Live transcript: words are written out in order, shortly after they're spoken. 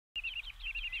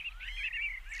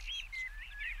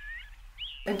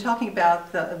In talking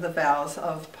about the vows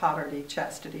of poverty,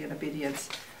 chastity, and obedience,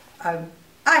 I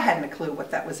hadn't a clue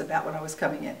what that was about when I was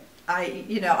coming in.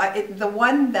 The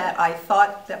one that I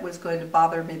thought that was going to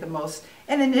bother me the most,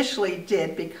 and initially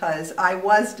did because I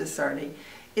was discerning,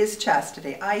 is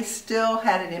chastity. I still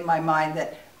had it in my mind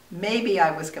that maybe I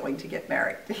was going to get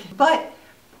married. But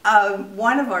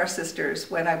one of our sisters,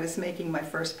 when I was making my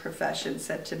first profession,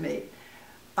 said to me,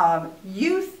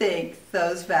 you think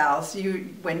those vows,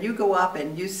 when you go up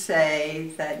and you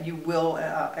say that you will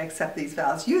accept these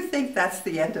vows, you think that's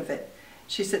the end of it.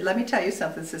 She said, let me tell you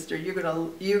something, sister, you're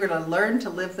gonna learn to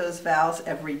live those vows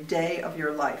every day of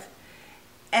your life.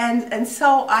 And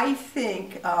so I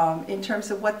think in terms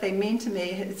of what they mean to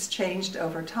me, it's changed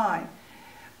over time.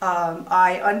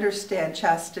 I understand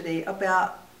chastity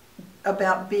about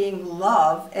being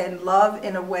love, and love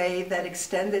in a way that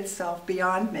extends itself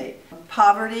beyond me.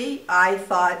 Poverty, I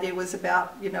thought it was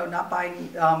about, not buying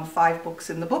 5 books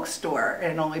in the bookstore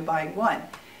and only buying one.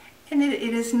 And it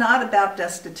is not about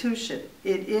destitution.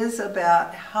 It is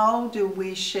about how do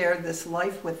we share this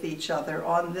life with each other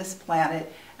on this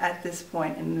planet at this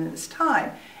point in this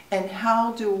time, and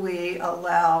how do we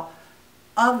allow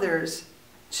others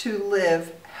to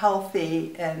live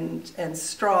healthy and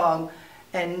strong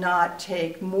and not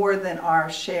take more than our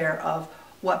share of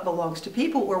what belongs to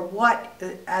people, or what,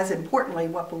 as importantly,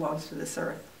 what belongs to this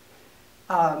earth.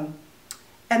 And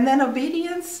then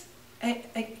obedience,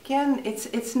 again,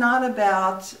 it's not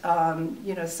about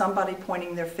somebody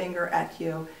pointing their finger at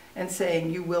you and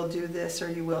saying you will do this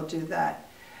or you will do that.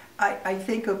 I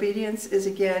think obedience is,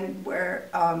 again, where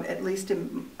at least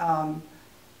in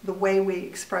the way we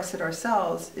express it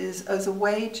ourselves is as a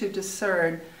way to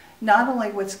discern not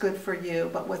only what's good for you,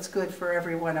 but what's good for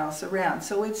everyone else around.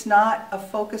 So it's not a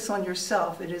focus on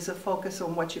yourself, it is a focus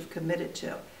on what you've committed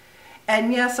to.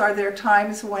 And yes, are there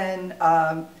times when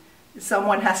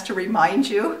someone has to remind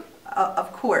you?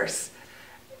 Of course.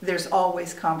 There's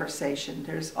always conversation,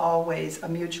 there's always a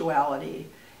mutuality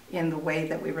in the way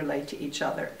that we relate to each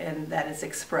other, and that is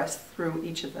expressed through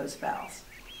each of those vows.